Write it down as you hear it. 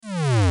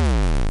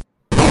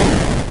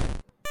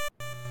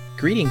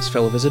Greetings,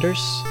 fellow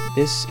visitors.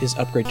 This is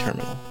Upgrade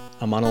Terminal,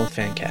 a Monolith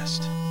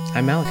Fancast.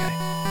 I'm Malachi.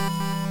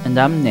 And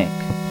I'm Nick.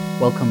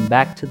 Welcome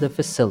back to the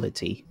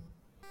facility.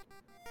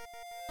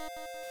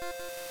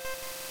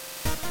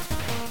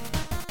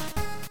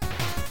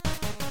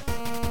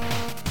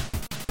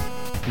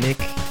 Nick,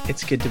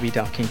 it's good to be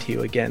talking to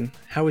you again.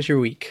 How was your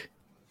week?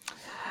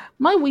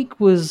 My week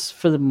was,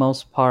 for the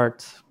most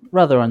part,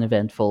 rather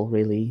uneventful,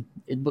 really.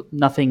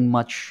 Nothing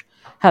much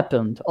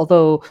happened.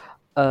 Although,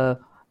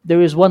 there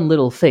is one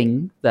little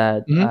thing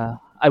that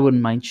I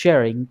wouldn't mind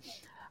sharing.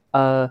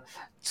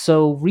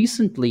 So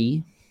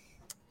recently,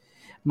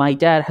 my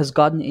dad has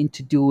gotten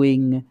into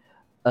doing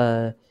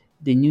the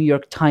New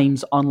York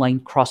Times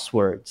online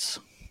crosswords.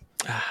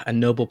 A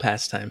noble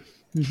pastime.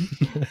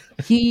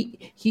 He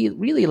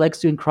really likes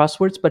doing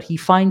crosswords, but he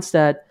finds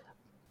that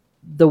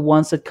the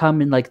ones that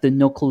come in like the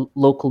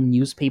local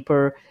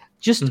newspaper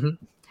just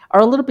are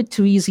a little bit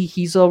too easy.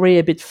 He's already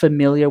a bit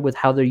familiar with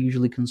how they're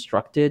usually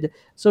constructed,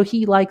 so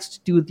he likes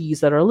to do these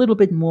that are a little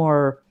bit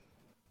more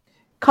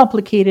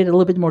complicated, a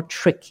little bit more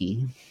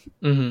tricky.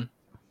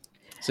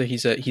 So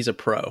he's a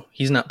pro.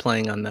 He's not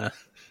playing on the.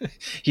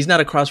 He's not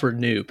a crossword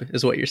noob,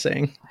 is what you're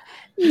saying.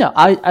 No,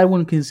 I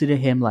wouldn't consider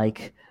him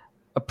like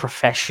a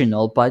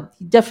professional, but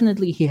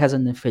definitely he has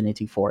an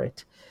affinity for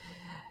it.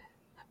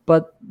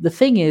 But the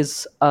thing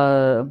is,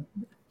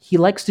 he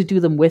likes to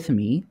do them with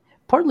me,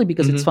 partly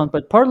because it's fun,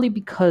 but partly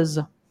because...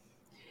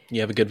 You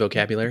have a good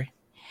vocabulary?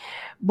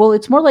 Well,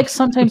 it's more like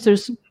sometimes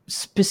there's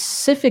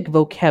specific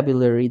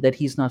vocabulary that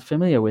he's not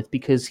familiar with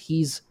because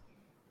he's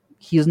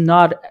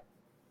not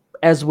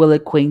as well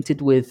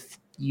acquainted with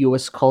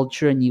U.S.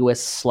 culture and U.S.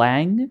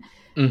 slang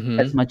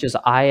as much as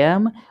I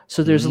am.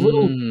 So there's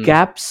little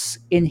gaps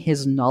in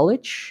his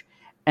knowledge,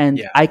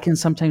 and I can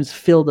sometimes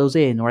fill those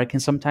in, or I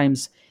can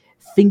sometimes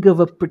think of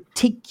a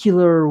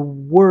particular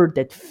word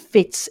that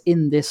fits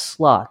in this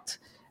slot,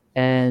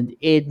 and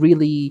it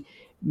really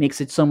makes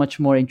it so much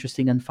more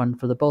interesting and fun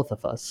for the both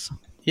of us.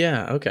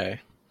 Yeah, okay.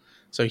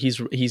 So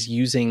he's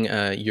using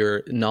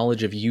your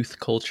knowledge of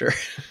youth culture.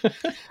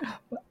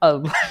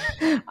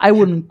 I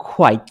wouldn't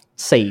quite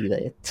say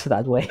it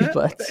that way,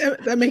 but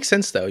that makes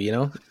sense, though. You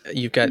know,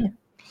 you've got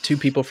two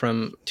people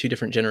from two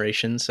different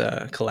generations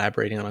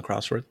collaborating on a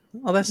crossword.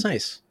 Oh, that's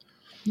nice.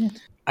 Yeah.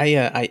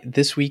 I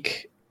this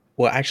week,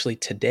 well, actually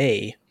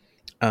today,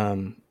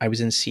 I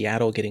was in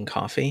Seattle getting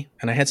coffee,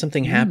 and I had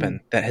something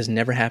happen that has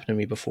never happened to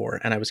me before,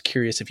 and I was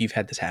curious if you've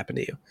had this happen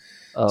to you.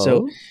 Oh.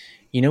 So,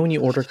 you know, when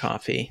you order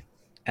coffee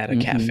at a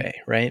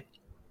cafe, right?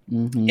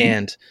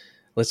 And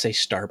let's say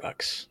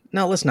Starbucks.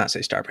 No, let's not say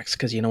Starbucks,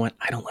 because you know what?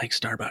 I don't like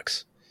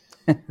Starbucks.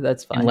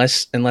 That's fine.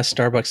 Unless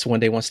Starbucks one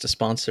day wants to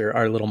sponsor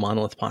our little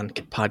Monolith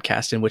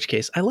podcast, in which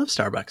case I love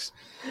Starbucks.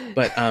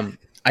 But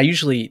I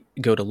usually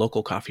go to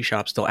local coffee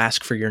shops. They'll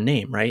ask for your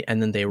name, right?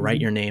 And then they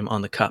write your name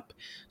on the cup.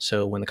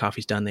 So when the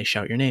coffee's done, they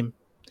shout your name.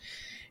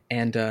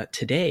 And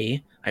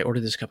today I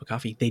ordered this cup of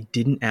coffee. They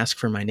didn't ask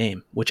for my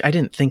name, which I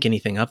didn't think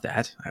anything of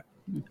that.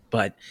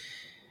 But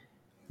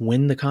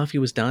when the coffee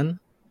was done,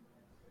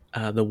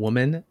 the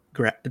woman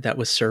that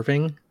was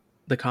serving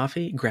the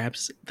coffee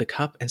grabs the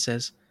cup and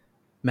says,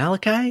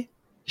 "Malachi?"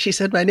 She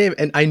said my name.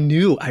 And I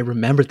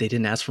remembered they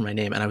didn't ask for my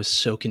name. And I was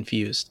so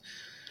confused.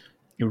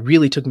 It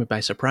really took me by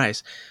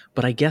surprise.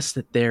 But I guess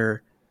that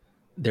their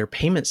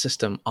payment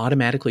system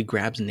automatically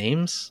grabs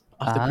names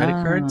off the credit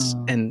cards,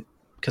 and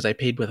because I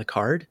paid with a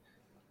card,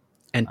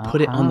 and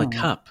put it on the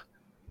cup.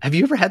 Have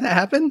you ever had that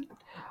happen?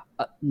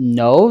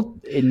 No.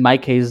 In my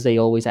case, they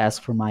always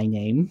ask for my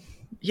name.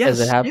 Yes.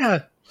 Yeah.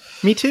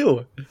 Me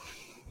too.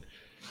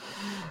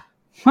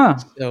 Huh.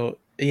 So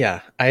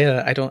yeah,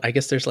 I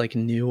guess there's like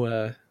new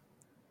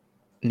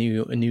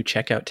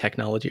checkout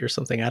technology or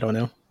something. I don't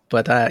know.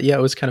 But yeah,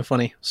 it was kind of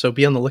funny. So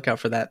be on the lookout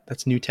for that.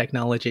 That's new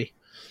technology.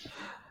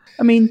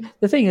 I mean,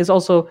 the thing is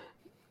also,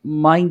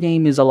 my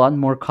name is a lot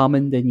more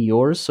common than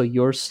yours, so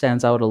yours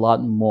stands out a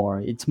lot more.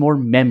 It's more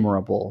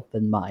memorable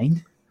than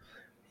mine.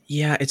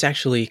 Yeah, it's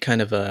actually kind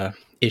of a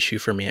issue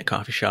for me at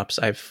coffee shops.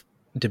 I've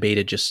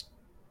debated just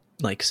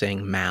like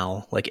saying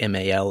Mal, like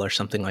M-A-L or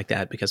something like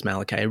that, because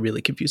Malachi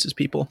really confuses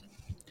people.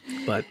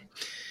 But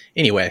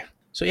anyway,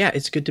 so yeah,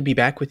 it's good to be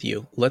back with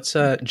you. Let's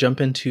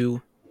jump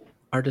into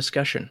our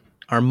discussion,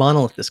 our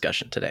Monolith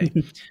discussion today.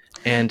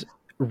 And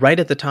right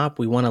at the top,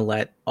 we want to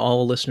let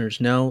all listeners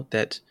know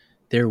that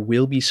there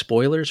will be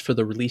spoilers for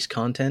the release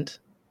content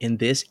in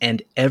this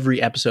and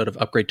every episode of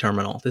Upgrade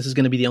Terminal. This is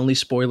going to be the only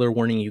spoiler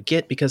warning you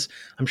get, because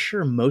I'm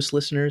sure most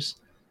listeners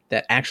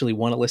that actually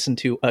want to listen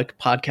to a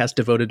podcast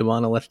devoted to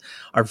Monolith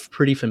are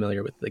pretty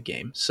familiar with the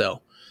game.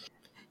 So,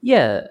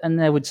 yeah,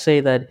 and I would say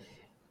that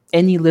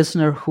any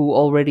listener who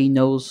already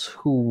knows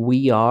who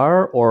we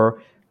are,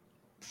 or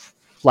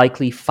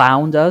likely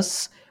found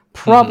us,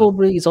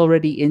 probably is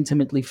already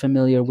intimately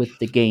familiar with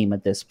the game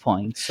at this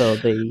point. So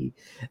they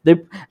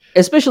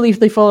especially if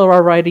they follow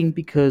our writing,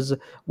 because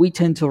we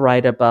tend to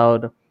write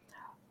about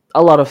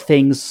a lot of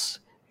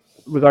things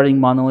regarding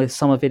Monolith.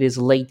 Some of it is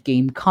late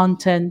game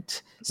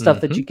content,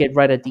 stuff that you get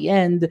right at the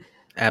end.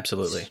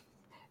 Absolutely.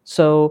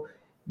 So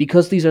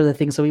because these are the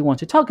things that we want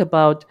to talk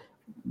about,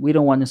 we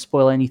don't want to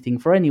spoil anything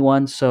for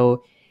anyone.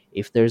 So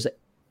if there's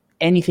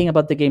anything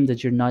about the game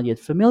that you're not yet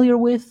familiar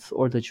with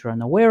or that you're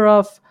unaware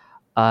of,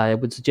 I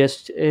would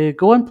suggest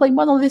go and play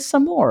Monolith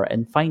some more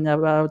and find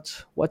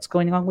out what's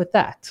going on with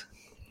that.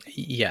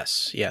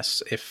 Yes,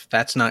 yes. If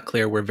that's not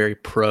clear, we're very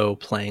pro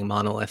playing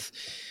Monolith.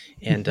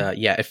 And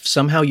yeah, if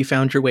somehow you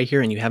found your way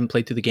here and you haven't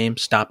played through the game,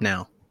 stop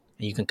now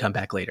and you can come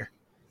back later.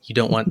 You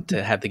don't want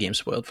to have the game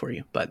spoiled for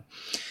you. But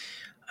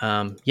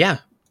yeah,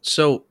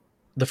 so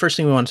the first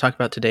thing we want to talk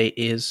about today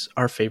is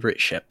our favorite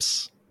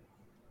ships.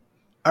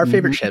 Our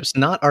favorite ships,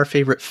 not our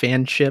favorite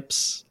fan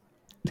ships,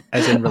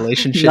 as in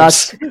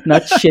relationships.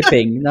 not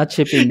shipping.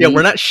 Yeah,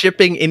 we're not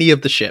shipping any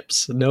of the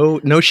ships. No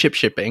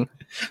shipping.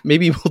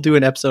 Maybe we'll do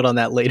an episode on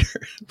that later.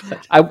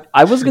 But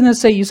I was gonna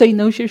say, you say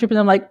no shipping.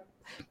 I'm like,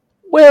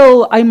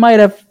 well, I might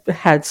have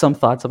had some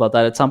thoughts about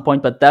that at some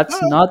point, but that's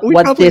not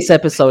what this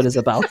episode is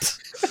about.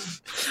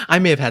 I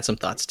may have had some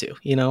thoughts too.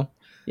 Yeah.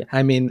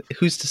 I mean,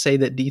 who's to say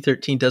that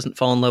D13 doesn't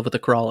fall in love with a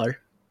crawler?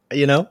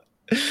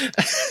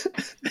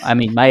 I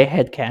mean, my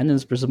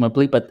headcanons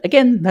presumably, but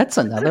again, that's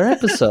another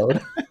episode.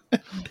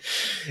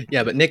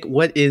 Yeah, but Nick,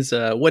 what is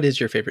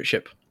your favorite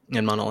ship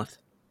in Monolith?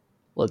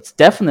 Well, it's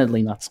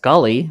definitely not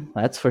Scully,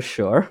 that's for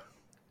sure.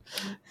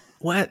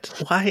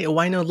 What?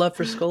 Why no love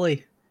for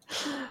Scully?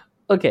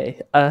 Okay,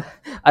 I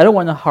don't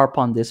want to harp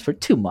on this for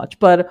too much,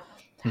 but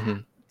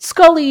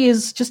Scully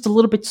is just a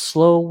little bit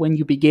slow when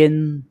you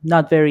begin,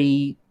 not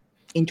very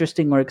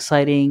interesting or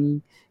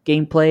exciting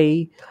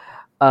gameplay.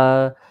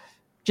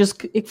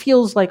 Just it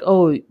feels like,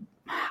 oh,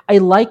 I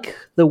like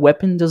the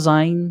weapon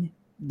design,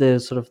 the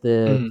sort of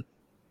the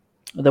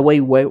way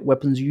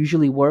weapons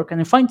usually work,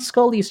 and I find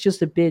Scully is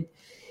just a bit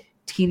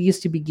tedious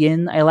to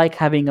begin. I like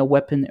having a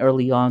weapon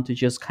early on to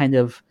just kind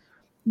of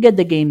get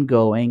the game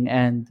going,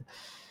 and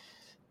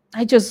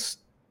I just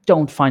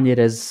don't find it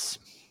as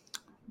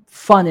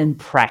fun in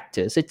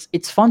practice.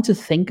 It's fun to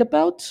think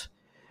about,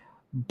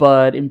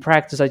 but in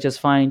practice I just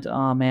find,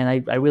 oh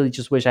man, I really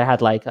just wish I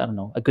had, like, I don't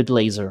know, a good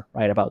laser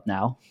right about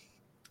now.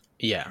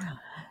 Yeah.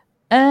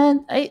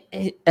 And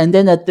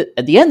then at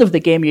the end of the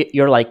game,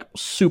 you're like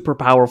super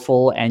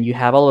powerful, and you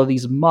have all of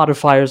these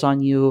modifiers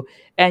on you,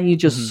 and you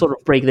just sort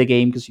of break the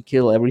game because you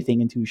kill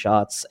everything in 2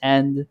 shots.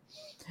 And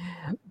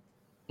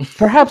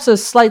perhaps a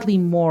slightly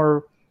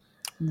more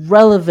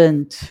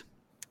relevant,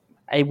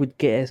 I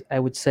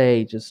would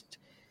say, just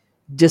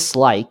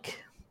dislike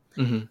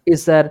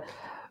is that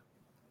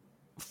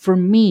for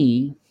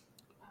me,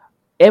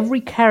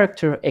 every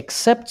character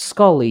except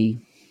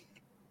Scully,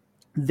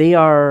 they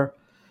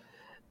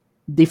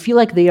feel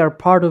like they are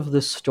part of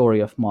the story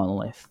of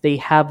Monolith. They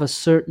have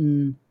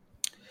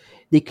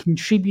they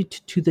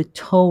contribute to the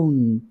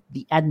tone,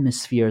 the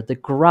atmosphere, the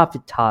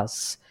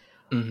gravitas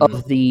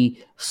of the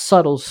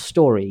subtle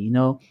story.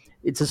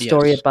 It's a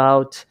story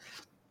about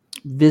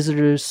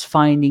visitors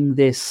finding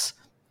this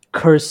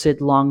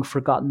cursed, long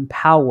forgotten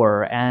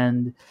power,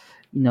 and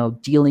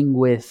dealing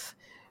with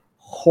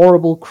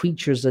horrible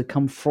creatures that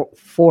come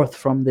forth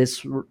from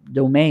this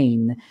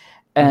domain,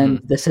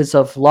 and the sense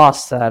of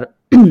loss that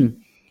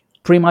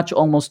pretty much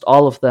almost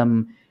all of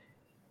them,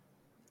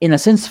 in a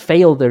sense,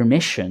 fail their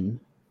mission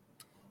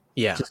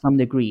to some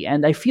degree.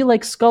 And I feel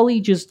like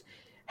Scully just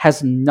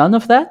has none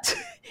of that.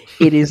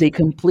 It is a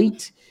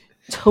complete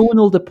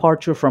tonal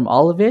departure from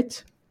all of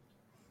it.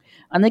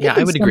 And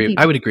I would agree.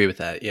 I would agree with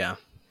that. Yeah.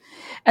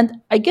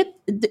 And I get,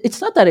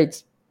 it's not that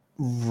it's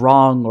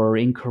wrong or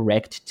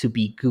incorrect to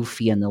be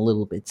goofy and a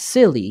little bit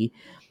silly,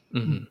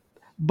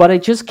 but I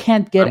just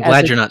can't get. I'm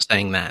glad you're not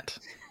saying that.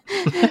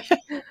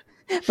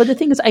 But the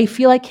thing is, I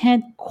feel I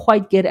can't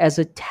quite get as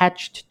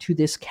attached to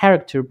this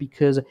character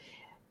because,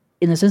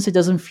 in a sense, it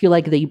doesn't feel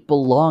like they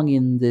belong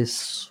in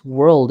this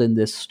world, in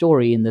this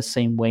story, in the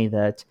same way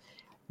that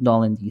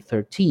Null and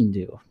D13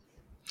 do.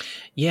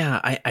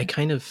 Yeah,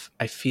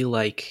 I feel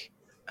like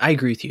I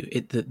agree with you.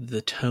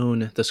 The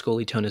tone, the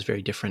Scully tone is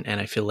very different, and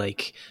I feel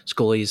like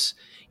Scully's,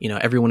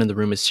 everyone in the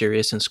room is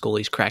serious, and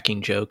Scully's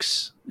cracking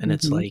jokes, and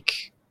it's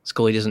like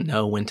Scully doesn't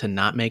know when to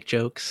not make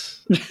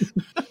jokes.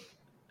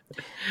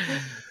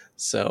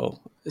 So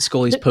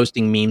Scully's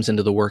posting memes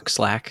into the work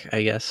Slack,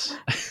 I guess.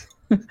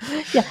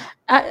 Yeah,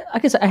 I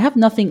guess I have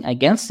nothing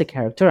against the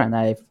character, and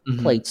I've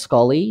played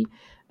Scully,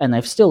 and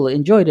I've still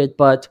enjoyed it,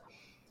 but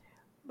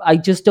I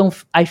just don't.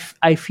 I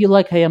feel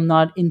like I am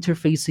not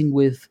interfacing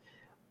with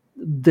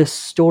the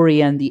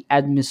story and the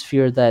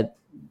atmosphere that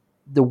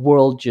the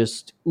world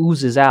just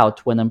oozes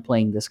out when I'm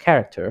playing this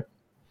character.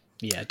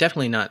 Yeah,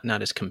 definitely not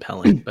as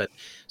compelling. But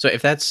so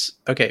if that's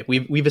okay,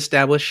 we've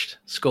established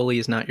Scully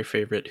is not your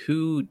favorite.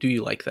 Who do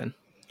you like then?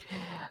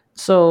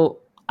 So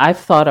I've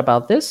thought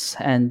about this,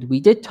 and we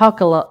did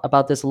talk a lot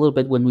about this a little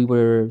bit when we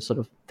were sort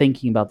of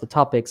thinking about the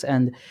topics,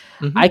 and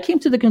I came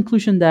to the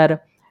conclusion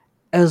that,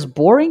 as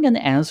boring an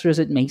answer as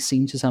it may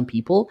seem to some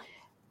people,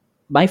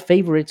 my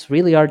favorites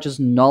really are just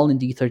Null and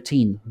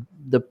D13,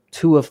 the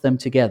 2 of them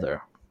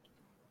together.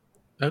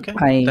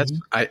 Okay,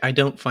 I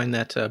don't find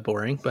that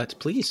boring, but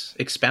please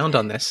expound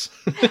on this.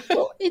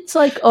 Well, it's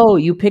like, oh,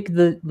 you pick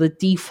the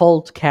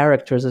default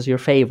characters as your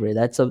favorite.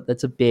 That's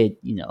a bit,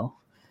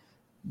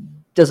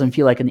 doesn't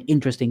feel like an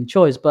interesting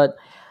choice. But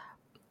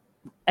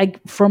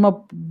from a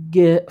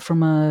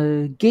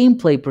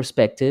gameplay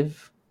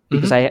perspective,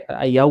 because Hmm.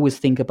 I always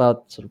think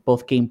about sort of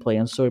both gameplay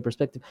and story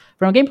perspective.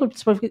 From a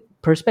gameplay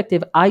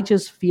perspective, I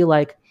just feel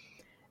like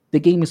the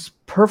game is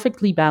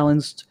perfectly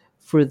balanced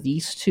for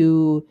these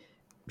two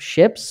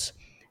ships.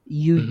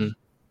 You Hmm.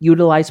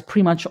 utilize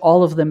pretty much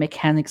all of the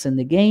mechanics in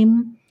the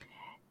game.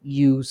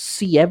 You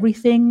see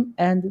everything,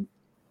 and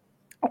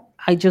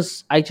I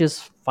just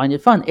find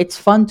it fun. It's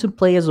fun to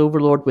play as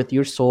Overlord with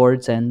your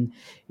swords and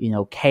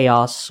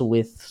Chaos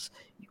with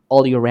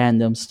all your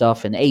random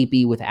stuff and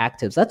AB with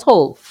actives. That's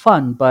all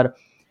fun, but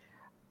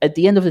at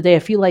the end of the day, I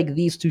feel like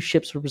these two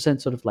ships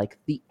represent sort of like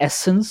the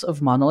essence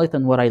of Monolith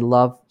and what I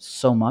love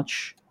so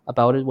much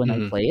about it when I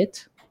Hmm. play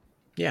it.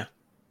 Yeah.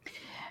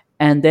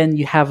 And then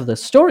you have the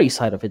story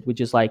side of it,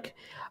 which is like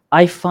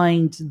I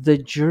find the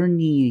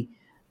journey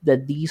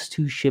that these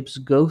two ships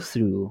go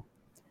through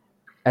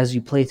as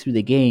you play through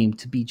the game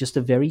to be just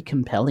a very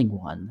compelling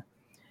one.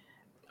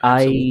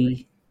 Absolutely.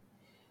 I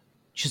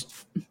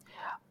just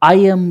I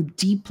am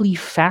deeply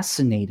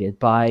fascinated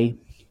by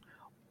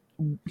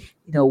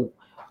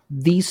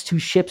these two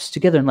ships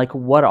together, and like,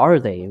 what are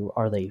they?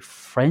 Are they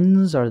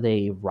friends? Are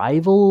they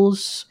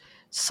rivals?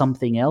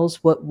 Something else?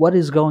 What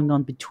is going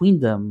on between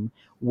them?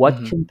 What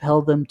Hmm.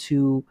 compelled them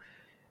to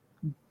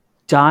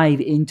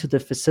dive into the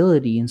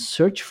facility and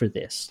search for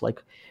this?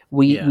 Like,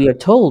 Yeah. we are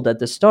told at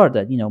the start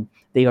that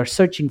they are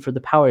searching for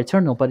the power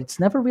eternal, but it's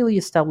never really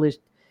established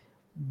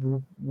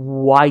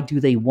why do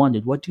they want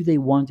it? What do they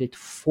want it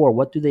for?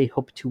 What do they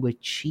hope to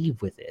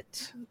achieve with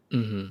it?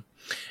 Hmm.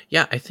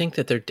 Yeah, I think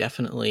that they're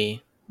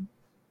definitely.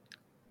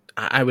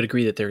 I would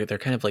agree that they're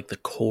kind of like the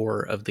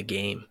core of the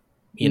game.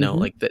 Mm-hmm.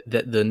 Like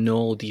the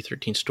Null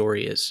D13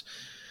 story is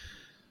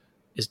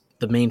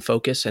the main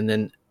focus, and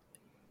then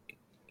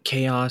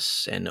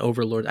Chaos and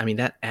Overlord. I mean,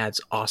 that adds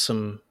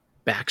awesome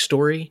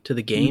backstory to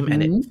the game,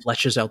 and it Mm-hmm.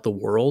 fleshes out the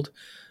world.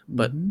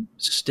 But Mm-hmm.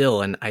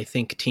 still, and I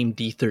think Team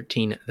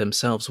D13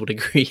 themselves would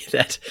agree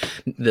that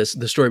the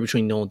story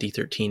between Null and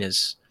D13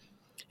 is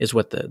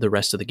what the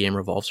rest of the game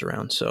revolves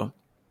around. So.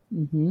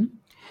 Mm-hmm.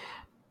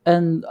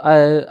 And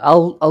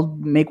I'll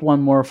make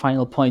one more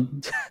final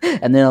point,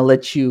 and then I'll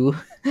let you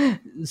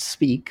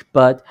speak.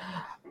 But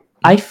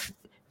I Mhm. f-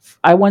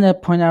 I want to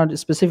point out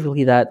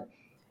specifically that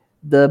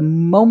the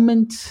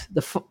moment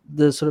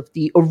the sort of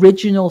the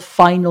original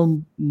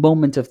final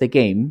moment of the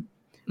game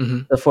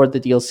Mhm. before the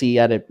DLC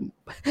added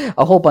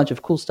a whole bunch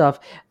of cool stuff.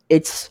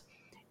 It's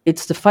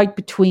it's the fight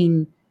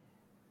between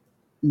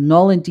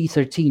Null and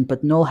D13,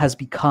 but Null has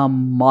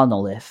become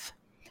Monolith.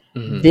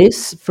 Mhm.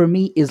 This for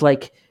me is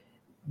like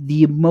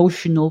the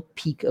emotional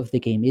peak of the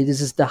game. It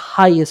is the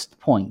highest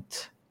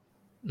point.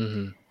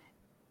 Mhm.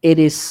 It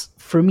is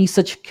for me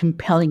such a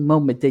compelling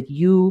moment that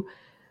you,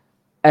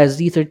 as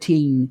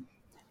D13,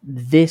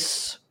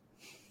 this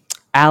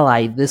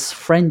ally, this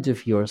friend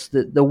of yours,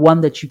 the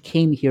one that you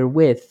came here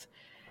with,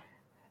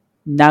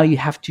 now you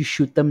have to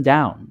shoot them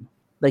down.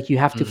 Like, you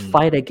have to Mhm.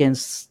 fight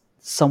against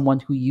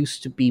someone who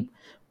used to be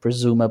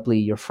presumably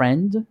your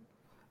friend.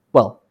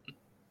 Well,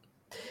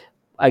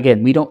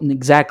 again, we don't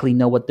exactly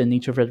know what the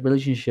nature of that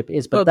relationship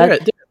is, but Well, that,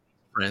 they're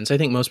friends. I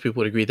think most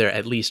people would agree they're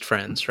at least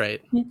friends,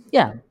 right?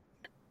 yeah,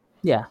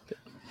 yeah.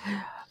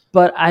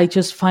 But I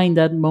just find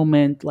that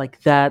moment,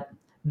 like that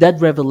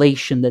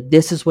revelation that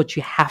this is what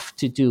you have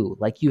to do.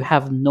 Like, you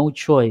have no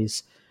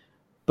choice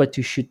but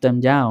to shoot them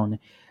down.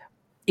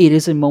 It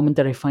is a moment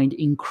that I find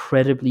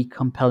incredibly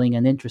compelling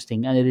and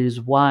interesting, and it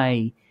is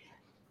why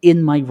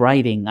in my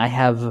writing I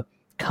have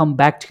come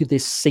back to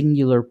this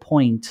singular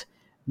point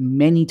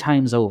many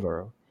times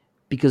over,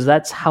 because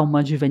that's how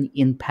much of an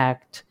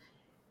impact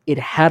it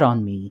had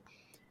on me,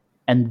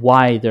 and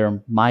why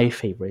they're my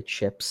favorite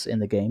ships in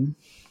the game.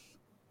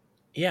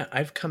 Yeah,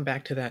 I've come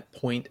back to that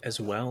point as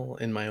well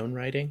in my own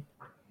writing.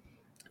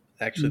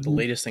 Actually, the Hmm.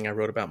 latest thing I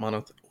wrote about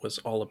Monolith was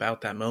all about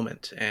that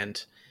moment,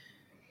 and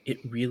it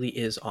really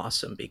is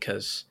awesome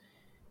because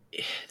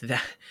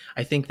that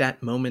I think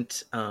that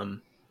moment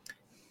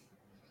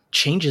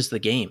changes the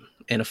game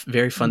in a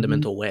very Hmm.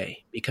 fundamental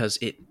way because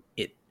it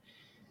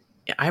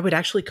I would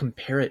actually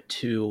compare it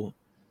to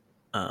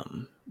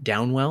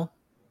Downwell,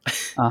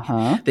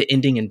 Uh-huh. the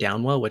ending in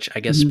Downwell, which I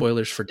guess Hmm.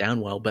 spoilers for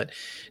Downwell, but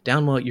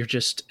Downwell,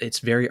 it's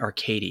very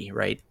arcadey,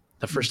 right?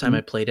 The first time Hmm.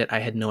 I played it, I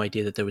had no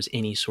idea that there was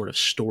any sort of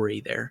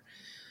story there.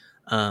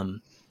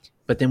 Um,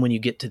 but then when you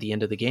get to the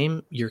end of the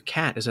game, your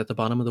cat is at the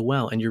bottom of the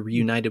well, and you're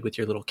reunited with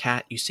your little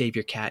cat. You save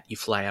your cat, you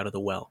fly out of the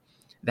well.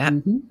 That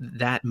Hmm.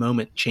 that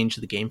moment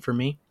changed the game for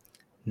me.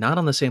 Not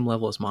on the same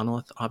level as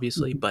Monolith,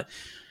 obviously, Hmm. but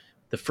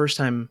the first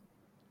time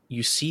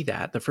you see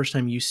that, the first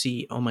time you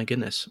see, oh my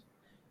goodness,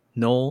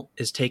 Null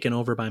is taken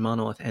over by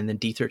Monolith, and then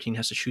D13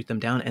 has to shoot them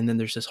down, and then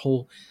there's this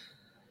whole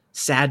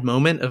sad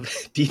moment of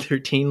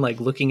D13 like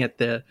looking at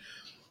the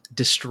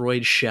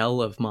destroyed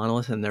shell of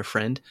Monolith and their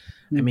friend.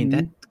 I mean, Hmm.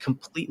 that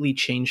completely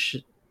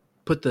changed,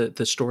 put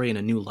the story in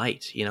a new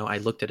light. I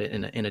looked at it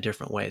in a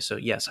different way. So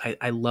yes,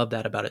 I love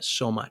that about it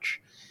so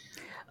much.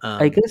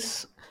 I Um,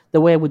 guess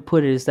the way I would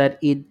put it is that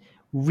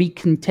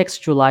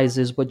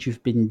recontextualizes what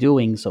you've been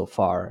doing so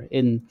far.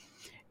 In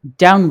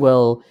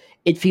Downwell,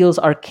 it feels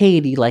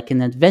arcadey, like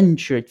an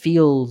adventure. It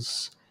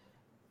feels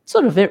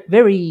sort of very,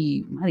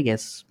 very, I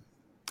guess,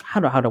 how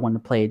do I want to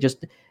play it?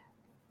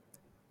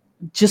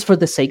 Just for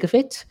the sake of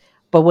it.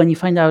 But when you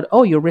find out,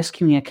 oh, you're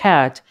rescuing a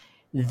cat,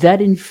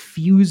 that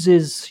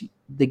infuses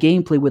the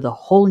gameplay with a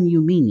whole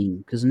new meaning,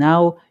 because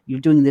now you're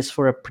doing this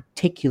for a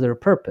particular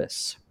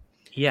purpose.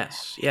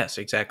 Yes,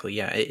 exactly.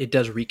 Yeah, it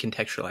does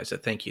recontextualize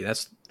it. Thank you.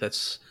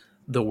 That's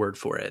the word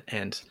for it.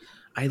 And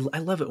I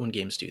love it when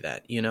games do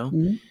that, you know?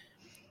 Mm-hmm.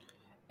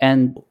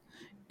 And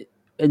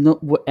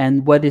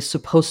what is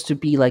supposed to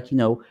be like,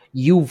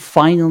 you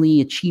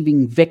finally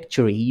achieving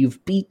victory,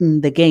 you've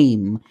beaten the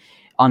game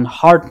on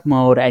hard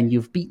mode and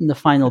you've beaten the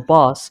final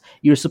boss,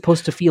 you're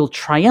supposed to feel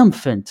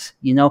triumphant,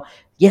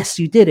 yes,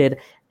 you did it.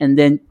 And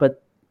then,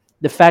 but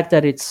the fact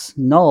that it's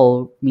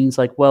null means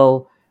like,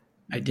 well,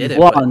 I did it,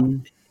 won.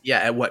 but yeah,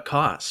 at what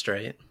cost,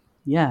 right?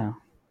 Yeah.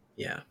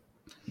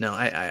 No,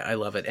 I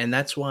love it. And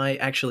that's why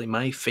actually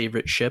my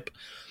favorite ship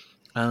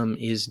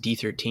is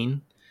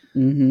D13.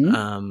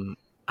 Mm-hmm.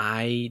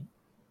 I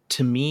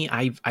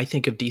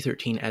think of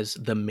D13 as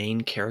the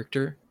main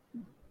character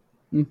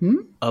Mm-hmm.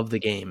 of the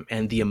game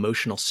and the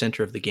emotional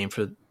center of the game,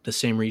 for the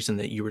same reason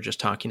that you were just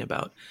talking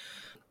about.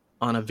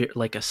 On a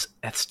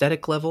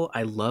aesthetic level,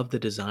 I love the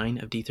design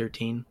of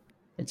D13.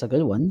 It's a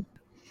good one.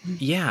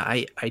 Yeah,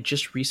 I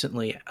just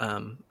recently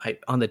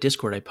on the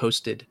Discord I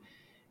posted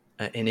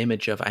an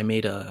image of,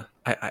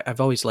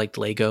 I've always liked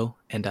Lego,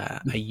 and I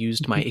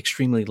used my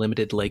extremely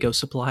limited Lego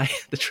supply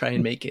to try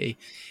and make a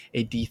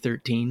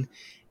D13,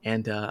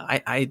 and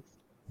I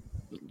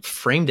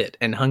framed it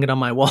and hung it on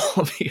my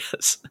wall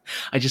because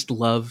I just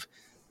love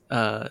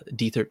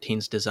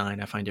D13's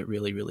design. I find it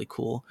really, really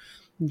cool.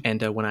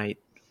 And when I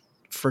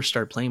first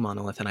started playing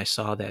Monolith and I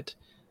saw that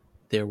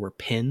there were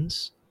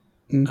pins,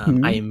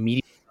 I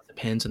immediately got the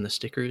pins and the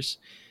stickers.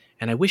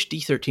 And I wish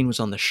D13 was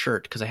on the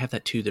shirt, because I have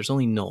that too. There's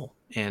only Null.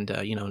 And,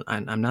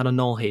 I'm not a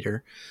Null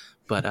hater,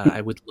 but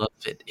I would love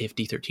it if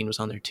D13 was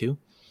on there too.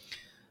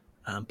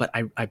 But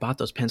I bought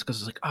those pins because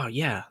I was like, oh,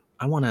 yeah,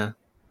 I want to,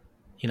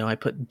 I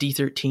put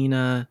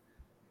D13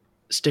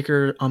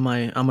 sticker on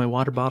my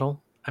water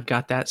bottle. I've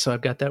got that. So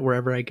I've got that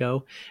wherever I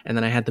go. And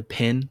then I had the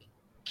pin.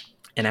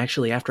 And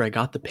actually, after I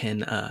got the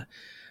pin,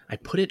 I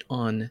put it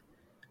on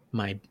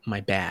my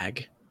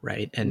bag,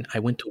 right? And I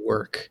went to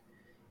work,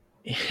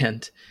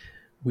 and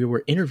we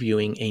were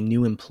interviewing a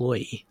new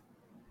employee.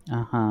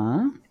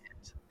 Uh-huh.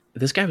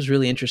 This guy was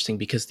really interesting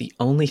because the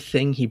only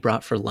thing he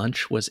brought for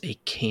lunch was a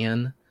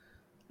can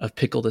of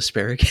pickled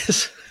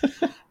asparagus.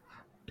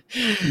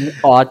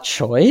 Odd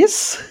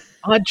choice.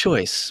 Odd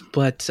choice,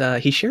 but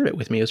he shared it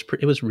with me.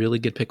 It was really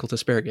good pickled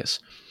asparagus.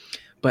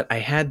 But I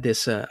had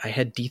this, I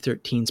had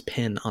D13's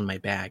pin on my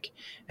bag,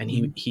 and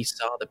he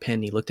saw the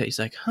pin. He looked at it. He's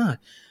like, huh,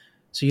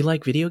 so you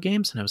like video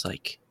games? And I was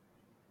like,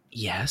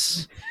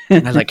 yes.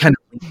 And I kind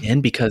of leaned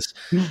in because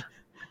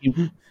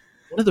one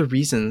of the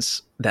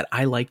reasons that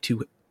I like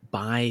to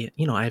buy,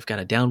 I've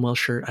got a Downwell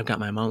shirt, I've got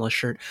my Monolith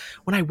shirt.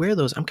 When I wear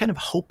those, I'm kind of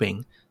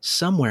hoping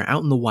somewhere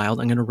out in the wild,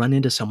 I'm going to run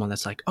into someone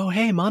that's like, oh,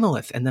 hey,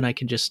 Monolith. And then I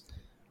can just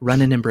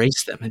run and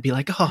embrace them and be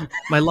like, oh,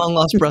 my long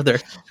lost brother.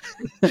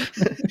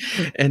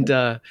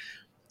 And,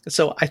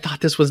 so I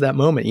thought this was that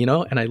moment,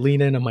 and I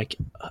lean in, I'm like,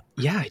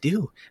 yeah, I do.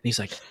 And he's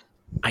like,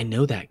 I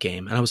know that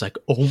game. And I was like,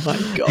 oh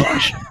my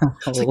gosh. I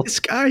was like, this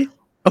guy,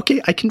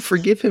 okay, I can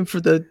forgive him for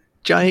the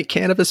giant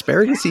can of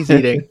asparagus he's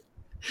eating.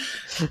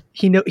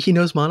 He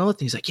knows Monolith.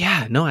 And he's like,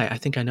 yeah, no, I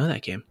think I know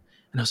that game.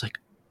 And I was like,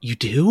 you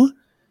do?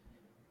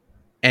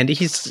 And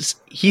he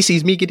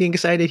sees me getting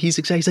excited. He's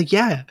excited. He's like,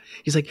 yeah.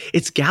 He's like,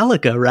 it's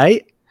Galaga,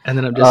 right? And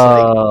then I'm just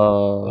like,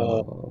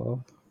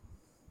 oh.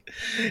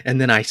 And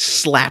then I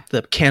slapped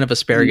the can of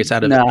asparagus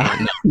out of his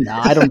hand. No,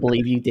 I don't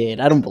believe you did.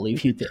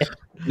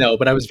 No,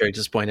 but I was very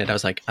disappointed. I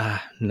was like,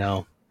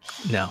 no,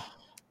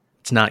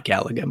 it's not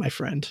Galaga, my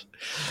friend.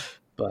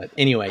 But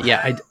anyway,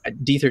 yeah,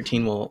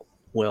 D13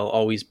 will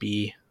always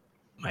be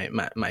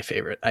my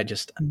favorite. I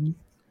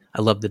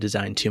love the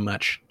design too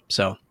much.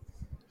 So,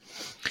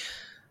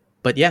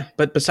 but yeah,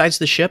 besides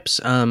the ships,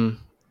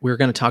 we're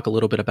going to talk a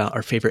little bit about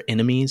our favorite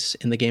enemies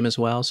in the game as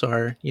well.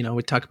 So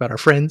we talk about our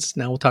friends.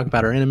 Now we'll talk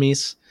about our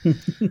enemies.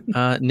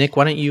 Nick,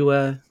 why don't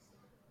you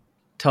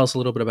tell us a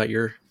little bit about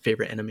your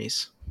favorite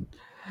enemies?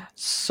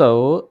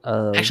 So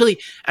actually,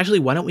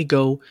 why don't we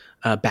go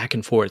back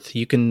and forth?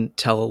 You can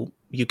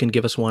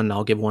give us one, and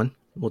I'll give one.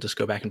 We'll just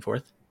go back and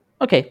forth.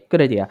 Okay, good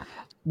idea.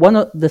 One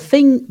of the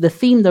theme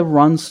that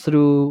runs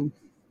through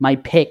my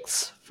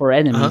picks for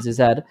enemies is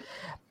that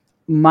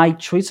my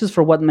choices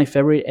for what my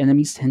favorite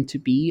enemies tend to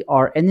be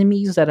are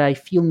enemies that I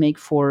feel make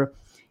for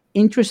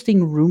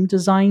interesting room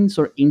designs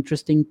or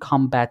interesting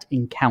combat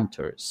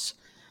encounters.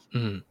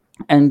 Mm.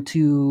 And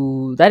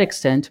to that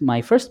extent,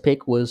 my first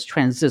pick was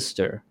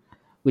Transistor,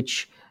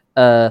 which,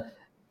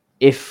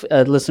 if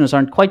listeners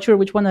aren't quite sure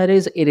which one that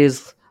is, it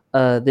is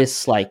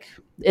this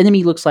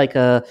enemy looks like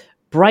a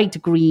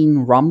bright green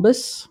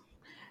rhombus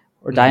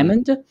or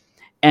diamond,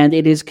 and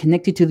it is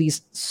connected to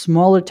these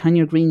smaller,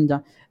 tinier green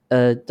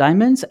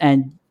diamonds,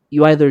 and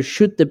you either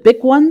shoot the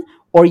big one,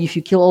 or if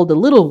you kill all the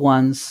little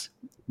ones,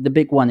 the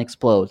big one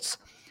explodes.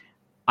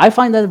 I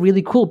find that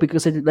really cool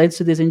because it leads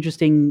to this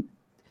interesting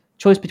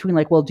choice between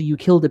like, well, do you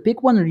kill the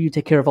big one or do you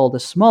take care of all the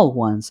small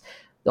ones?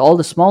 All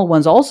the small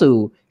ones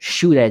also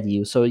shoot at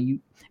you,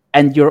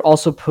 and you're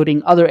also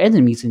putting other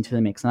enemies into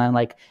the mix. And I'm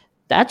like,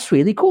 that's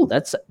really cool.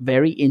 That's a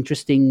very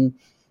interesting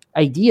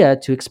idea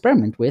to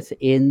experiment with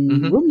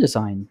in room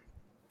design.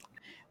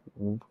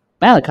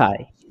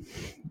 Malachi,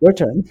 your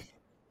turn.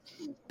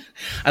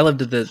 I loved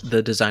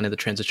the design of the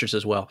transistors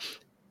as well.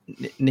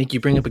 Nick,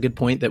 you bring up a good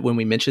point that when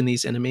we mention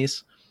these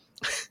enemies,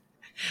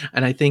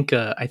 and I think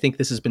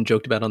this has been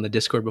joked about on the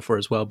Discord before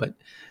as well, but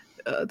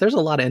there's a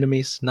lot of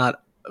enemies.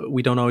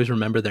 We don't always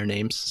remember their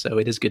names, so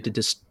it is good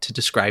to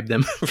describe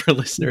them for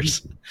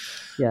listeners.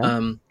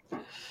 Yeah.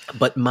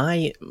 But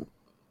my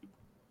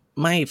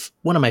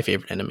one of my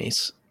favorite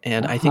enemies,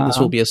 and I think this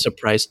will be a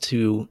surprise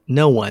to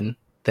no one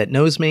that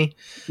knows me.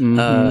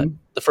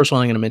 The first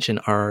one I'm going to mention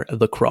are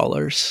the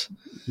crawlers.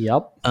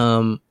 Yep.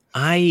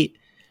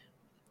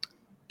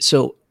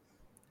 So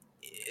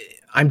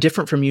I'm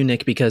different from you,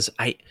 Nick, because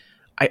I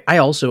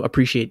also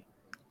appreciate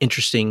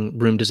interesting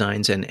room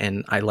designs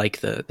and I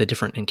like the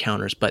different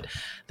encounters. But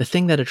the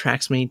thing that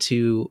attracts me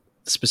to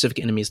specific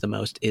enemies the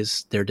most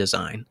is their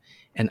design.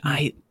 And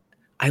I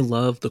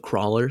love the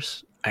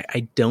crawlers.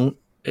 I don't.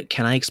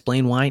 Can I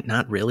explain why?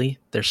 Not really.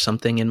 There's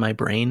something in my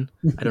brain.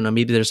 I don't know.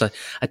 Maybe there's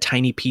a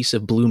tiny piece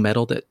of blue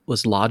metal that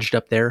was lodged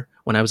up there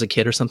when I was a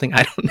kid or something.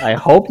 I don't know. I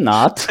hope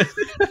not.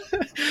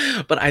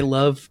 But I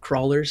love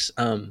crawlers.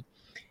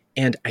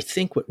 And I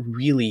think what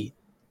really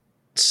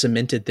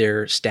cemented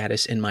their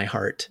status in my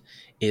heart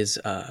is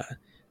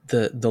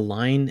the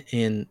line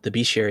in the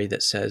bestiary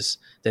that says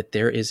that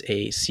there is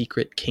a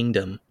secret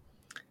kingdom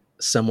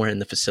somewhere in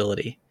the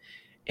facility.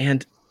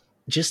 And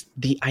just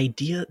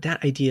that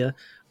idea,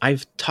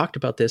 I've talked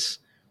about this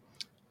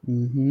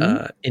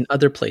in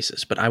other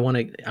places, but I want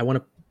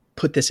to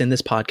put this in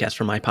this podcast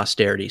for my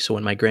posterity. So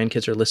when my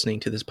grandkids are listening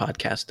to this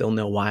podcast, they'll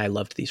know why I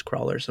loved these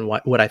crawlers and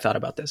what I thought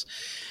about this.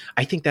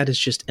 I think that is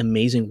just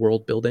amazing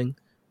world building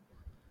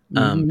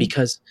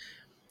because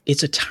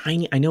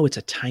I know it's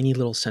a tiny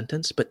little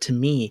sentence, but to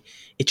me,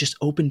 it just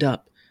opened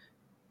up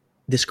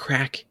this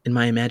crack in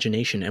my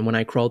imagination. And when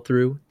I crawled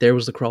through, there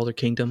was the crawler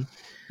kingdom.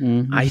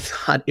 I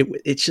thought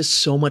it's just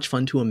so much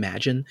fun to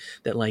imagine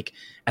that, like,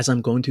 as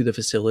I'm going through the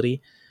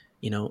facility,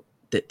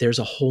 that there's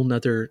a whole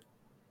nother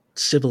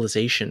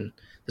civilization,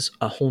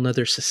 a whole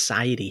nother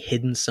society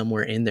hidden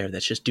somewhere in there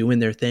that's just doing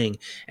their thing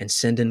and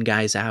sending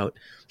guys out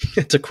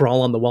to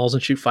crawl on the walls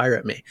and shoot fire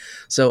at me.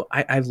 So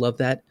I love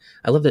that.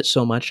 I love that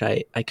so much.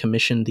 I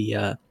commissioned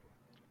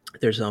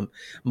there's a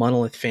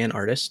Monolith fan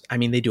artist. I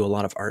mean, they do a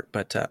lot of art,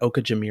 but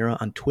Oka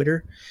Jamira on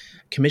Twitter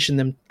commissioned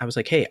them. I was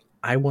like, hey,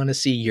 I want to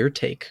see your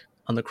take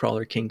on the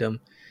Crawler Kingdom,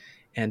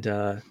 and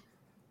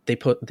they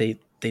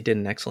did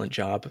an excellent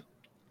job.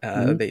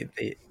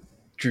 They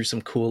drew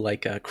some cool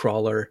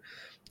crawler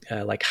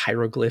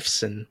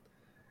hieroglyphs and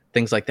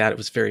things like that. It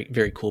was very,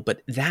 very cool.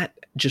 But that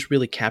just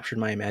really captured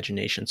my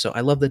imagination. So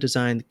I love the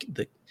design,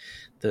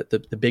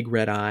 the big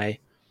red eye,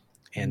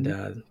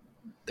 and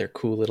their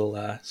cool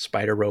little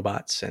spider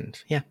robots. And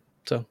yeah,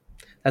 so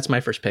that's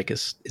my first pick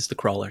is the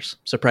crawlers,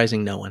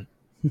 surprising no one.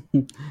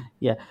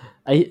 Yeah,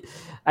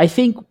 I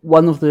think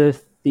one of the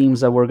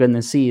themes that we're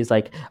gonna see is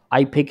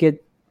I pick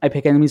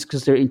enemies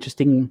because they're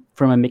interesting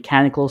from a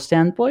mechanical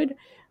standpoint.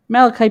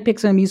 Malachi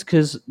picks enemies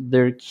because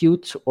they're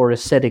cute or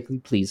aesthetically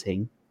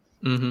pleasing.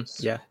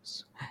 Yeah.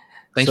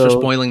 Thanks for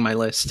spoiling my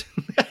list.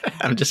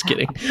 I'm just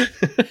kidding.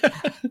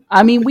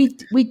 I mean,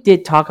 we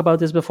did talk about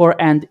this before,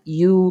 and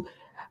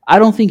I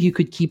don't think you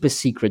could keep a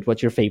secret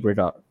what your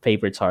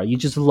favorites are. You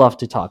just love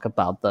to talk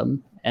about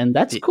them, and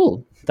that's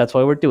cool. That's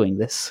why we're doing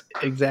this.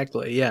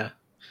 Exactly. Yeah.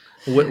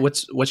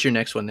 What's your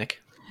next one,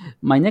 Nick?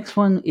 My next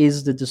one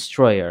is the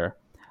Destroyer.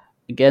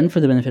 Again, for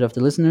the benefit of the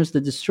listeners, the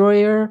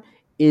Destroyer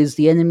is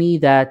the enemy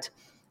that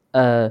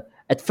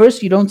at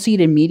first you don't see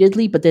it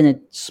immediately, but then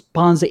it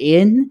spawns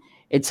in.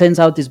 It sends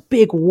out this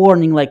big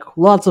warning, like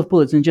lots of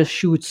bullets, and just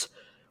shoots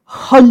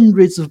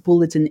hundreds of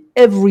bullets in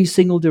every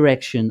single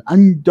direction,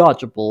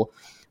 undodgeable.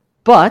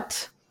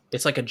 But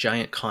it's like a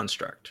giant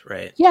construct,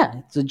 right? Yeah,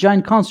 it's a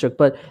giant construct,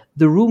 but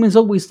the room is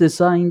always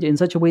designed in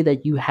such a way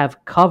that you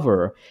have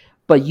cover,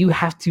 but you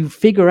have to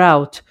figure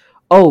out,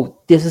 oh,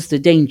 this is the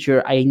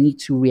danger, I need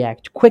to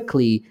react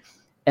quickly,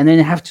 and then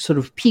have to sort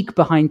of peek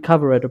behind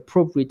cover at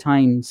appropriate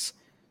times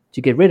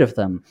to get rid of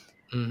them.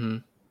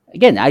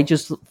 Again, I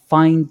just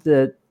find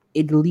that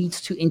it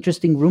leads to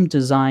interesting room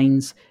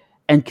designs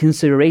and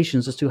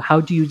considerations as to how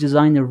do you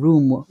design a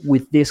room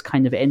with this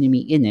kind of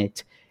enemy in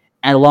it,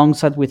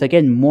 alongside with,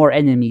 again, more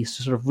enemies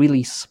to sort of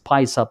really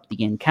spice up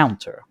the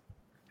encounter.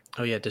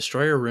 Oh yeah,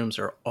 Destroyer rooms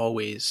are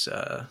always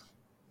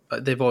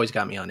they've always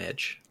got me on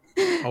edge.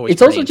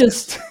 It's also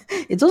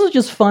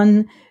just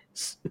fun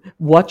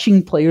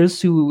watching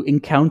players who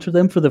encounter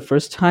them for the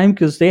first time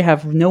because they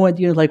have no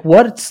idea, like,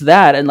 what's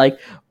that? And like,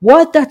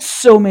 what? That's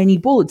so many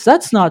bullets.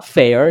 That's not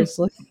fair. It's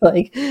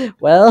like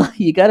well,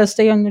 you gotta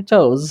stay on your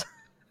toes.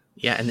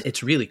 Yeah, and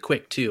it's really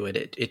quick too.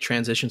 It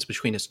transitions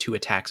between its two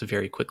attacks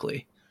very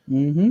quickly.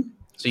 Mm-hmm.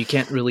 So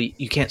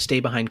you can't stay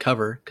behind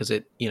cover because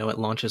it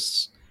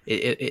launches.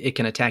 It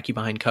can attack you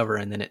behind cover,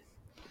 and then it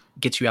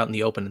gets you out in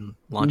the open and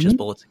launches Mm-hmm.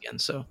 bullets again.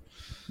 So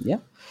Yeah.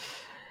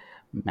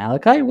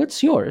 Malachi,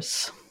 what's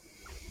yours?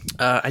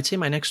 I'd say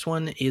my next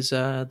one is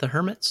the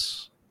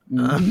Hermits.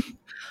 Mm-hmm.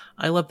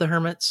 I love the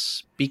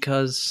Hermits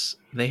because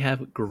they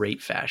have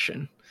great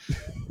fashion.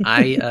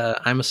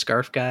 I'm a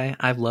scarf guy.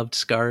 I've loved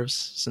scarves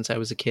since I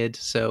was a kid.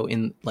 So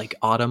in like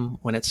autumn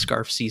when it's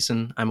scarf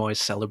season, I'm always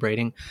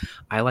celebrating.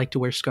 I like to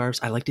wear scarves.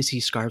 I like to see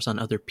scarves on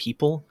other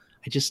people.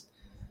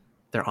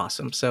 They're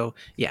awesome. So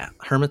yeah,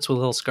 hermits with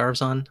little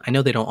scarves on. I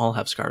know they don't all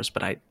have scarves,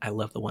 but I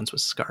love the ones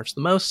with scarves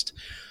the most.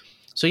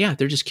 So yeah,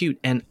 they're just cute.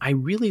 And I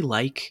really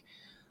like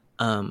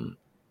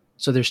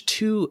so there's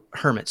two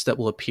hermits that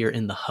will appear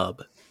in the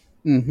hub.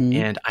 Mm-hmm.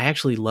 And I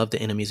actually love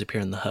the enemies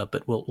appear in the hub,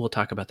 but we'll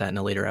talk about that in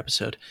a later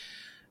episode.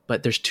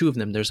 But there's two of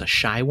them. There's a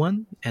shy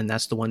one, and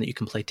that's the one that you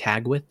can play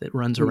tag with that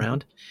runs Mm-hmm.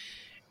 around.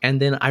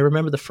 And then I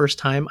remember the first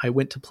time I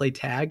went to play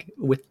tag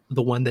with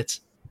the one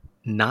that's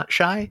not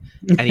shy,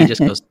 and he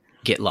just goes,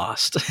 "Get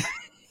lost."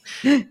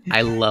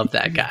 I love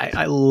that guy.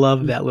 I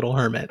love that little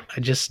hermit. I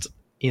just,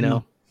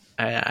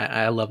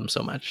 I love him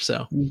so much.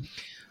 So Mm.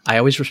 I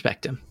always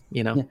respect him.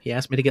 Yeah. He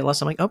asked me to get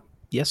lost. I'm like, "Oh,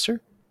 yes,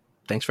 sir.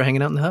 Thanks for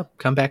hanging out in the hub.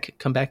 Come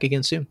back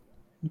again soon."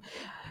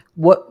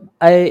 On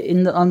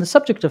the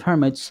subject of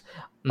hermits,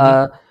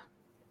 Mhm.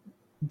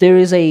 there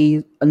is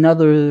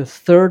another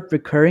third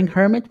recurring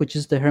hermit, which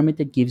is the hermit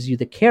that gives you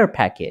the care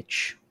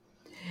package.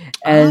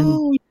 And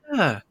Oh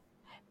yeah.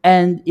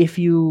 if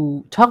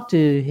you talk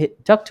to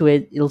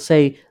it, it'll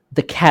say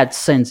the cat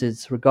sends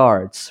its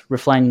regards,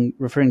 referring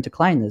to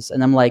Clinus.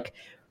 And I'm like,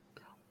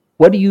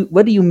 what do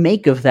you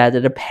make of that?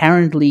 That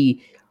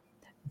apparently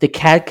the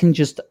cat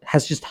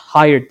has just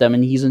hired them,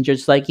 and he's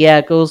just like, yeah,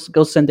 go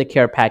send a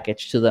care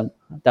package to them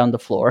down the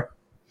floor.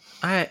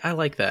 I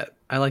like that.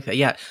 I like that.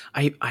 Yeah,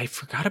 I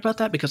forgot about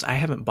that because I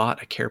haven't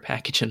bought a care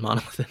package in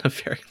Monolith in a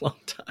very long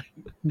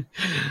time.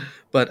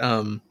 But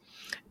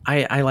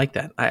I like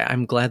that.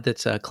 I'm glad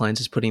that Klein's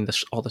is putting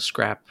all the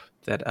scrap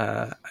that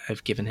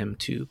I've given him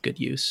to good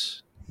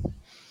use.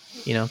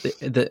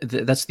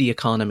 That's the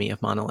economy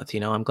of Monolith.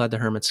 I'm glad the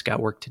Hermits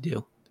got work to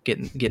do,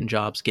 getting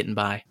jobs, getting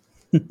by.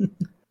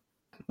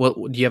 Well,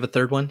 do you have a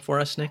third one for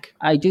us, Nick?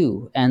 I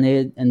do,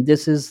 and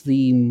this is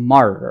the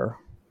martyr,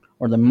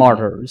 or the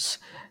martyrs.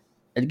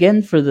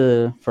 Again,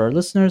 for our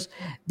listeners,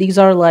 these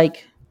are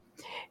like,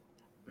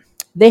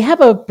 they have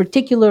a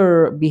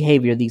particular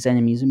behavior. These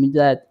enemies, I mean,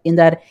 that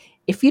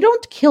if you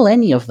don't kill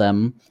any of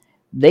them,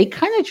 they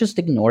kind of just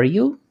ignore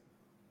you.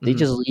 They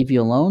just leave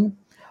you alone.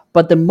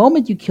 But the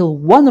moment you kill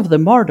one of the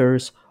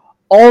martyrs,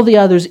 all the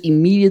others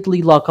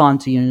immediately lock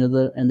onto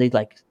you, and they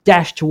like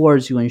dash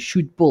towards you and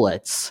shoot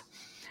bullets.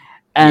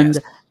 And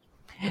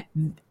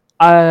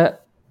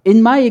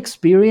in my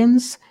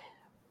experience,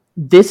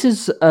 this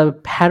is a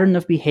pattern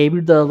of behavior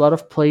that a lot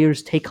of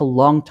players take a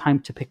long time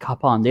to pick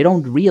up on. They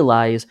don't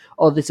realize,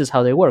 oh, this is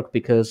how they work,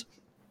 because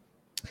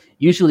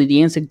usually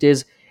the instinct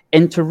is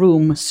enter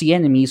room, see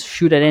enemies,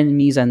 shoot at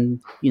enemies, and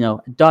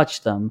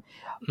dodge them.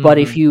 But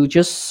if you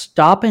just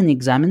stop and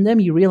examine them,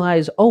 you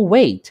realize, oh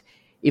wait,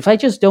 if I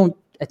just don't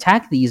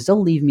attack these, they'll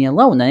leave me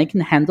alone, and I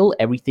can handle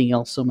everything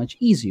else so much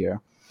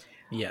easier.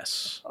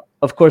 Yes.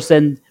 Of course,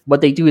 then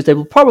what they do is they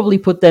will probably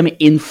put them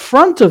in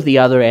front of the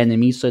other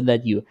enemies so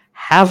that you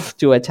have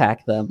to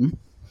attack them.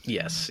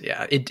 Yes,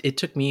 yeah. It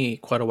took me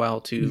quite a while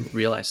to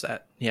realize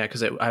that. Yeah,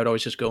 because I would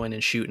always just go in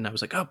and shoot, and I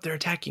was like, oh, they're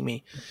attacking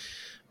me.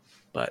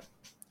 But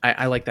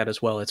I like that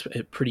as well. It's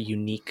a pretty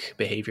unique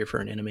behavior for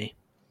an enemy.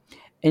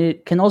 And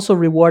it can also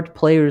reward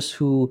players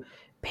who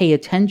pay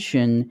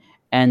attention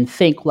and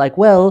think like,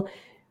 well,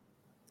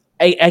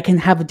 I can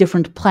have a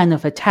different plan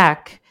of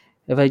attack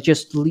if I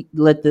just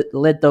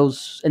let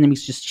those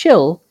enemies just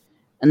chill,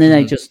 and then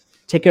I just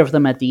take care of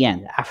them at the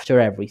end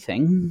after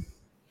everything.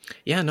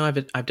 Yeah, no,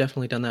 I've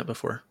definitely done that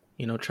before.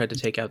 Tried to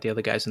take out the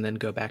other guys and then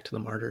go back to the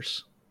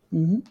martyrs.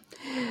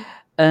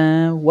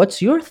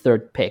 What's your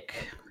third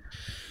pick?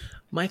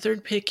 My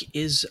third pick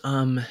is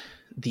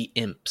the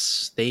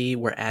imps. They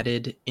were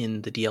added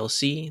in the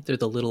DLC. They're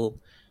the little.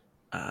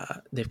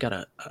 They've got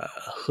a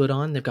hood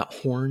on. They've got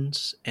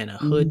horns and a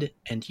hood,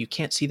 and you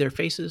can't see their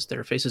faces.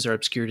 Their faces are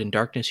obscured in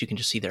darkness. You can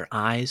just see their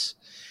eyes.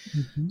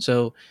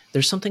 So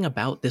there's something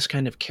about this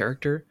kind of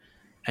character.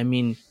 I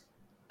mean,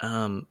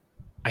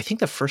 I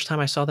think the first time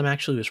I saw them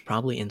actually was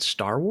probably in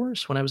Star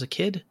Wars when I was a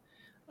kid.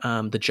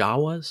 The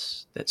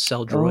Jawas that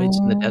sell droids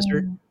in the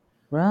desert.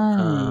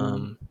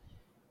 Right.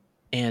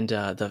 And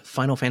the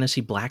Final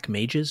Fantasy Black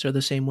Mages are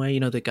the same way.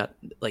 They got,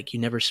 like, you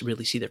never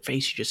really see their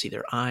face. You just see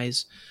their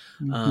eyes.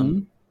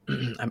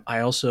 I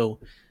also,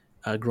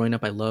 growing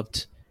up, I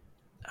loved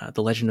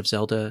The Legend of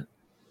Zelda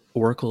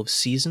Oracle of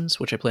Seasons,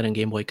 which I played on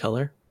Game Boy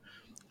Color.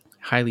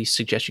 Highly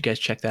suggest you guys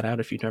check that out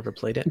if you've never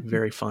played it.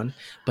 Very fun.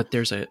 But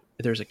there's a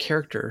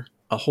character,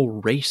 a whole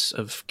race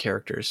of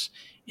characters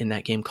in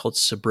that game called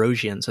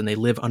Subrosians, and they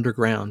live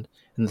underground.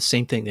 And the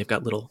same thing, they've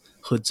got little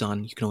hoods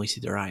on. You can only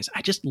see their eyes.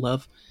 I just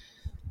love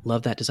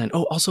Love that design.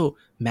 Oh, also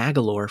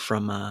Magalore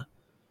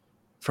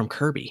from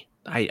Kirby.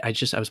 I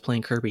was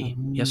playing Kirby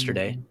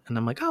yesterday, Um, and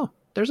I'm like, oh,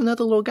 there's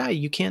another little guy.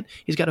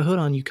 He's got a hood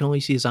on. You can only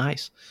see his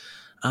eyes.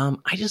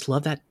 I just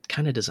love that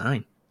kind of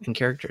design and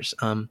characters.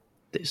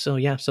 So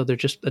yeah, so they're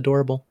just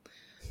adorable.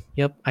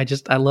 Yep.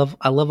 I love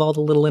all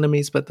the little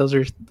enemies, but those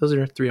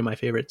are three of my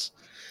favorites.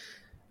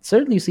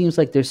 certainly seems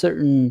like there's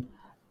certain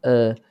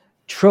uh,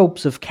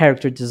 tropes of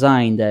character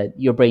design that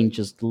your brain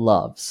just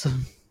loves.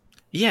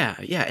 Yeah,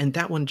 yeah, and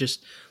that one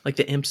just like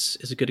the imps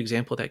is a good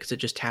example of that because it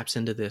just taps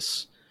into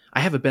this. I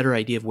have a better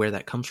idea of where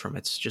that comes from.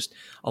 It's just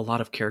a lot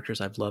of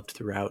characters I've loved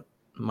throughout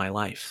my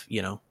life.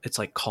 It's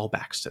like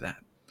callbacks to that.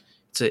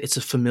 It's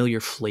a familiar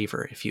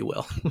flavor, if you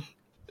will.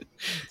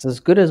 It's as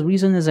good as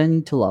reason as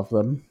any to love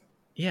them.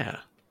 Yeah.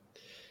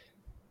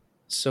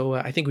 So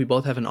I think we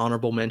both have an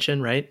honorable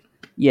mention, right?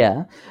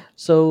 Yeah.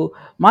 So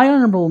my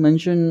honorable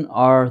mention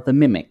are the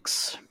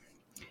mimics.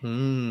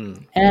 Hmm.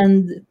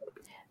 And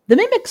the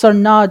mimics are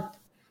not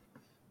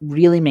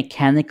really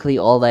mechanically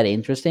all that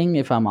interesting,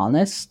 if I'm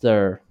honest.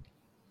 They're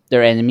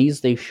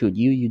enemies, they shoot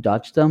you, you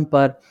dodge them,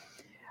 but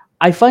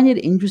I find it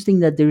interesting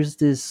that there's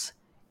this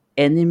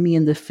enemy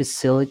in the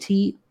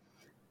facility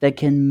that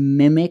can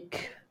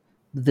mimic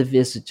the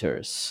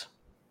visitors.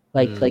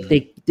 Like Hmm.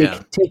 they Yeah.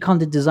 can take on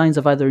the designs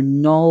of either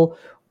Null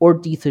or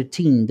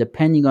D13,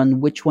 depending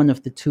on which one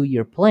of the two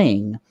you're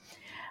playing.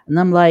 And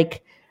I'm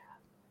like,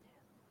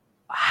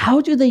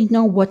 how do they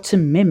know what to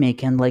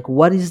mimic, and like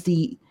what is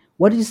the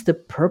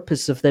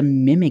purpose of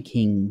them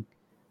mimicking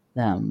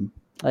them?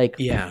 Like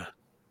Yeah.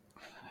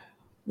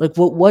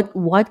 what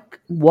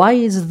why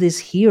is this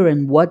here,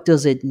 and what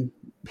does it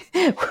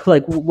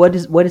like what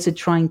is it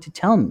trying to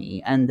tell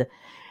me? And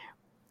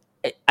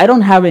I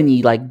don't have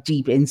any like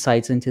deep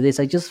insights into this.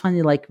 I just find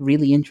it like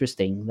really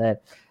interesting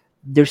that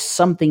there's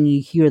something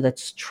here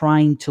that's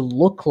trying to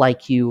look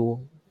like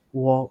you.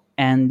 Well,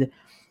 and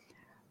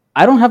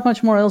I don't have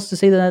much more else to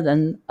say than that,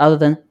 and other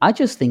than I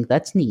just think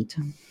that's neat.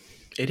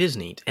 It is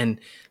neat, and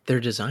their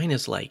design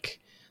is like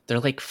they're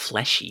like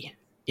fleshy.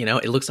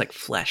 It looks like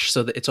flesh,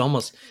 so that it's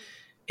almost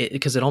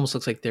because it almost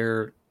looks like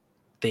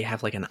they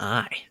have like an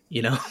eye.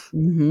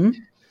 Hmm.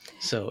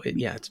 So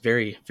yeah, it's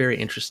very very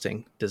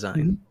interesting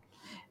design.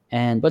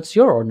 And what's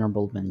your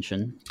honorable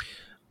mention?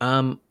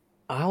 Um,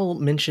 I'll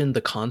mention the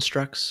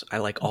constructs. I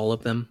like all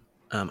of them.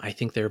 I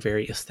think they're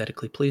very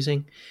aesthetically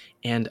pleasing,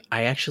 and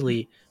I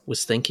actually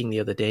was thinking the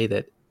other day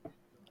that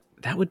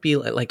would be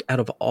like out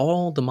of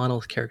all the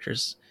monolith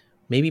characters,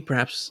 maybe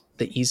perhaps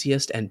the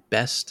easiest and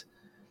best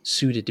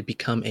suited to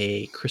become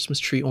a Christmas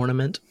tree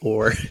ornament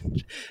or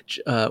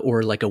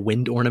like a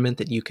wind ornament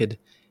that you could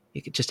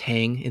just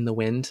hang in the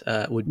wind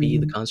would be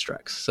the Mhm.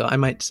 constructs. So I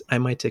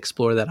might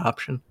explore that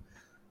option.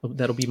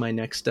 That'll be my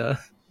next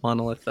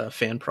monolith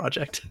fan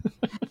project.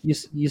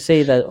 You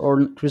say that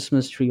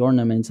Christmas tree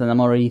ornaments, and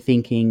I'm already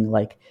thinking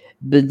like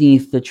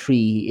beneath the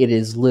tree, it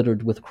is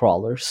littered with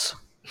crawlers.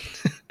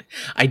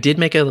 I did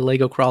make a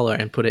Lego crawler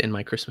and put it in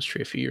my Christmas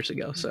tree a few years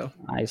ago. So,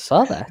 I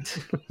saw that.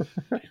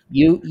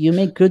 You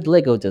make good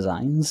Lego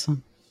designs.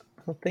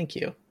 well, thank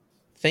you.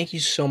 Thank you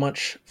so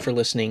much for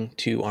listening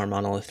to our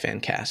Monolith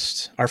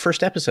Fancast, our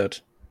first episode.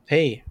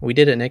 Hey, we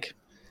did it, Nick.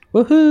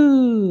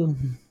 Woohoo!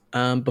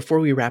 Before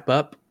we wrap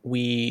up,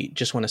 we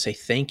just want to say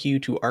thank you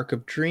to Arc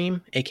of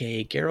Dream,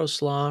 aka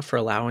Garoslaw, for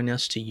allowing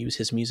us to use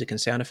his music and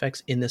sound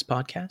effects in this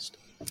podcast.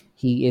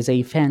 He is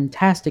a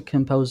fantastic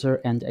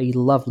composer and a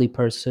lovely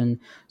person,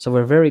 so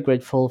we're very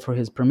grateful for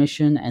his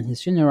permission and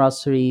his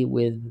generosity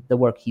with the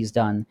work he's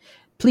done.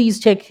 Please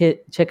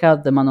check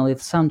out the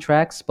Monolith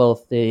soundtracks,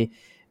 both the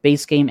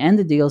base game and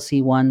the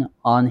DLC one,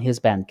 on his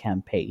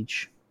Bandcamp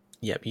page.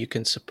 Yep, you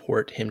can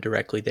support him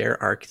directly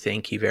there. Arc,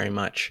 thank you very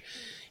much.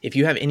 If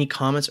you have any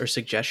comments or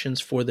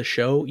suggestions for the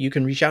show, you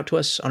can reach out to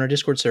us on our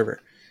Discord server.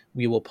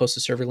 We will post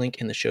the server link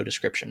in the show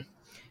description.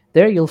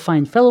 There you'll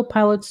find fellow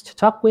pilots to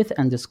talk with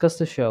and discuss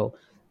the show.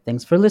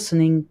 Thanks for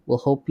listening. We'll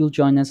hope you'll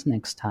join us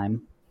next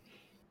time.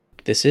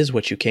 This is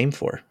what you came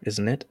for,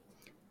 isn't it?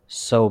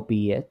 So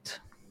be it.